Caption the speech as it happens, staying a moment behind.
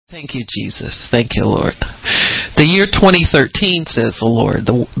Thank you, Jesus. Thank you, Lord. The year 2013, says the Lord.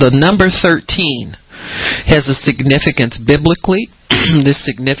 The number 13 has a significance biblically. This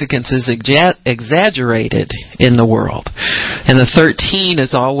significance is exaggerated in the world. And the 13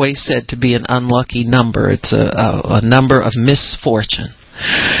 is always said to be an unlucky number. It's a number of misfortune.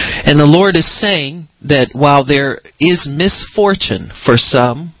 And the Lord is saying that while there is misfortune for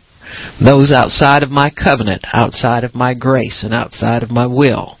some, those outside of my covenant, outside of my grace, and outside of my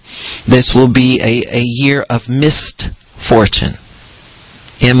will, this will be a year of missed fortune.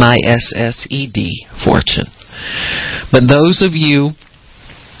 M-I-S-S-E-D, fortune. But those of you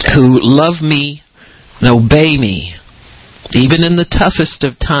who love me and obey me, even in the toughest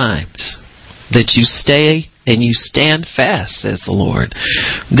of times, that you stay and you stand fast, says the Lord,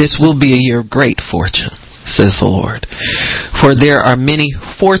 this will be a year of great fortune, says the Lord. For there are many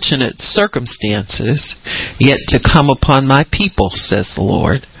fortunate circumstances yet to come upon my people, says the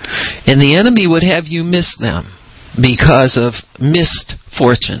Lord, and the enemy would have you miss them because of missed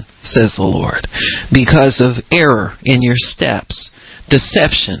fortune, says the Lord, because of error in your steps,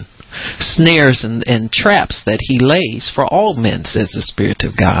 deception, snares and traps that he lays for all men, says the Spirit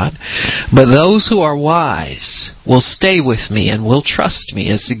of God. But those who are wise will stay with me and will trust me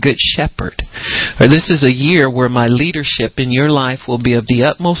as the good shepherd. For this is a year where my leadership in your life will be of the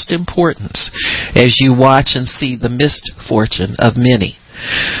utmost importance as you watch and see the misfortune of many.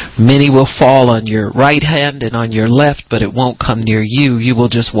 Many will fall on your right hand and on your left, but it won't come near you. You will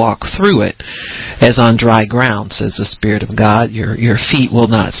just walk through it as on dry ground, says the Spirit of God. Your feet will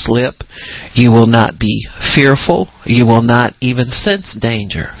not slip. You will not be fearful. You will not even sense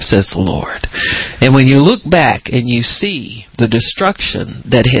danger, says the Lord. And when you look back and you see the destruction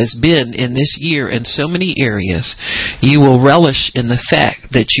that has been in this year in so many areas, you will relish in the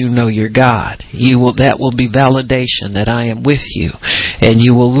fact that you know your God. That will be validation that I am with you. And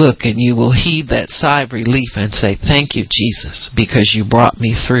you will look and you will heave that sigh of relief and say, thank you, Jesus, because you brought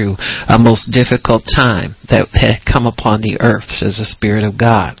me through a most difficult time that had come upon the earth, says the Spirit of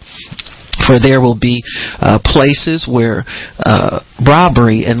God. For there will be places where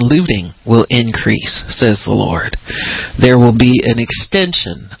robbery and looting will increase, says the Lord. There will be an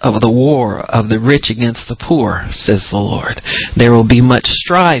extension of the war of the rich against the poor, says the Lord. There will be much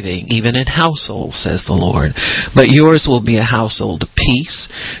striving, even in households, says the Lord. But yours will be a household of peace.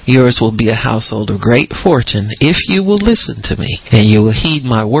 Yours will be a household of great fortune if you will listen to me and you will heed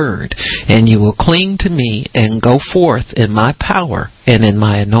my word and you will cling to me and go forth in my power and in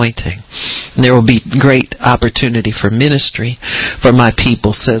my anointing. And there will be great opportunity for ministry for my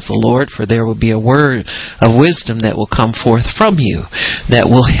people, says the Lord, for there will be a word of wisdom that will come forth from you that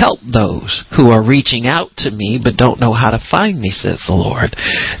will help those who are reaching out to me but don't know how to find me, says the Lord.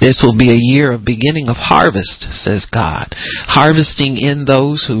 This will be a year of beginning of harvest, says God. Harvesting in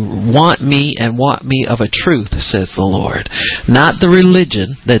those who want me and want me of a truth, says the Lord. Not the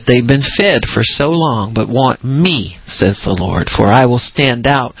religion that they've been fed for so long, but want me, says the Lord. For I will stand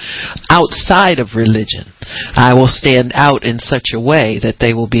outside of religion. I will stand out in such a way that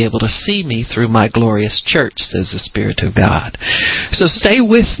they will be able to see me through my glorious church, says the Spirit of God. So stay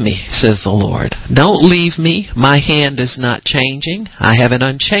with me, says the Lord. Don't leave me. My hand is not changing. I have an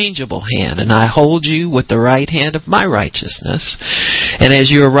unchangeable hand, and I hold you with the right hand of my righteousness. And as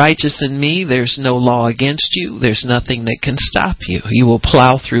you are righteous in me, there's no law against you. There's nothing that can stop you. You will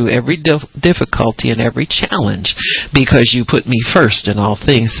plow through every difficulty and every challenge because you put me first in all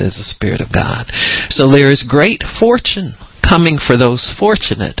things, says the Spirit of God. So there is great fortune coming for those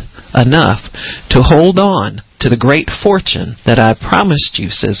fortunate enough to hold on to the great fortune that I promised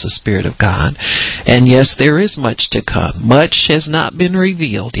you, says the Spirit of God. And yes, there is much to come. Much has not been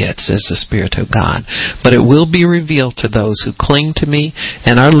revealed yet, says the Spirit of God. But it will be revealed to those who cling to me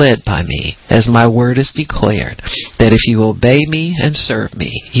and are led by me, as my word is declared, that if you obey me and serve me,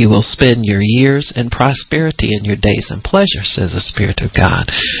 you will spend your years in prosperity and your days in pleasure, says the Spirit of God.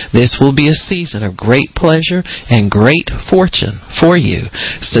 This will be a season of great pleasure and great fortune for you,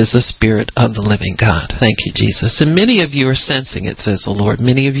 says the Spirit of the living God. Thank you, Jesus. And many of you are sensing it, says the Lord.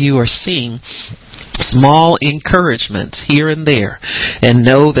 Many of you are seeing small encouragements here and there, and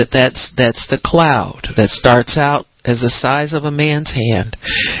know that that's the cloud that starts out as the size of a man's hand,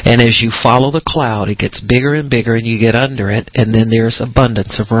 and as you follow the cloud, it gets bigger and bigger, and you get under it, and then there's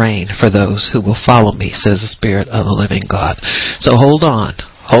abundance of rain for those who will follow me, says the Spirit of the living God. So hold on.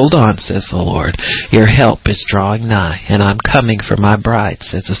 Hold on, says the Lord. Your help is drawing nigh, and I'm coming for my bride,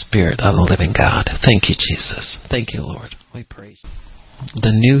 says the Spirit of the living God. Thank you, Jesus. Thank you, Lord. We praise you.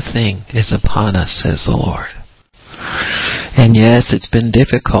 The new thing is upon us, says the Lord. And yes, it's been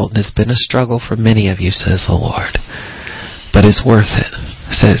difficult, and it's been a struggle for many of you, says the Lord. But it's worth it.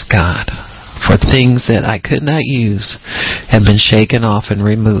 says God. For things that I could not use have been shaken off and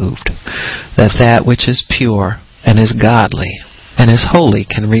removed, that which is pure and is godly and is holy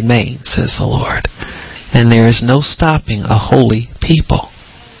can remain, says the Lord. And there is no stopping a holy people.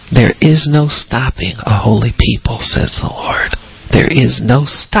 There is no stopping a holy people, says the Lord. There is no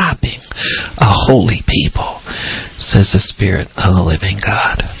stopping a holy people, says the Spirit of the living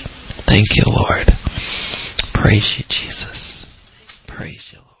God. Thank you, Lord. Praise you, Jesus. Praise you.